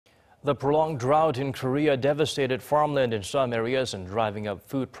The prolonged drought in Korea devastated farmland in some areas and driving up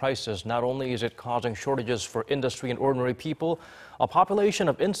food prices. Not only is it causing shortages for industry and ordinary people, a population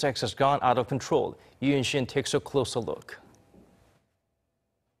of insects has gone out of control. Unshin takes a closer look.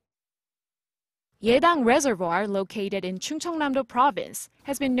 Yedang reservoir, located in Chungcheongnam-do Province,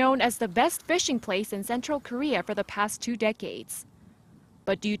 has been known as the best fishing place in Central Korea for the past 2 decades.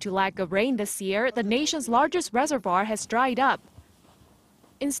 But due to lack of rain this year, the nation's largest reservoir has dried up.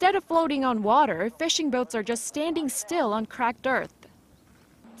 Instead of floating on water, fishing boats are just standing still on cracked earth.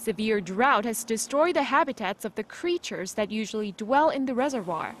 Severe drought has destroyed the habitats of the creatures that usually dwell in the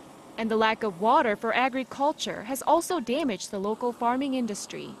reservoir, and the lack of water for agriculture has also damaged the local farming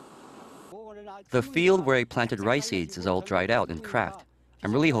industry. The field where I planted rice seeds is all dried out and cracked.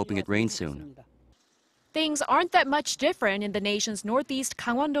 I'm really hoping it rains soon. Things aren't that much different in the nation's northeast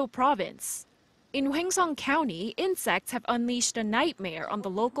Gangwon-do Province. In Hwaengsong County, insects have unleashed a nightmare on the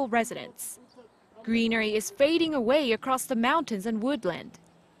local residents. Greenery is fading away across the mountains and woodland.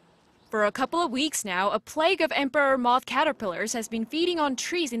 For a couple of weeks now, a plague of emperor moth caterpillars has been feeding on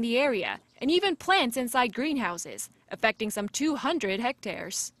trees in the area and even plants inside greenhouses, affecting some 200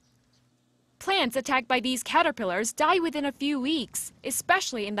 hectares. Plants attacked by these caterpillars die within a few weeks,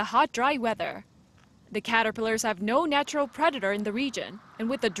 especially in the hot, dry weather. The caterpillars have no natural predator in the region, and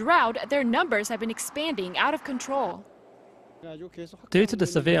with the drought, their numbers have been expanding out of control. Due to the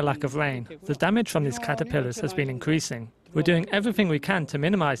severe lack of rain, the damage from these caterpillars has been increasing. We're doing everything we can to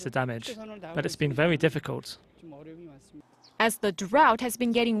minimize the damage, but it's been very difficult. As the drought has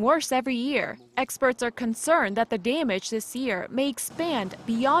been getting worse every year, experts are concerned that the damage this year may expand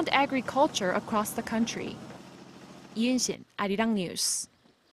beyond agriculture across the country. Unshin, Arirang News.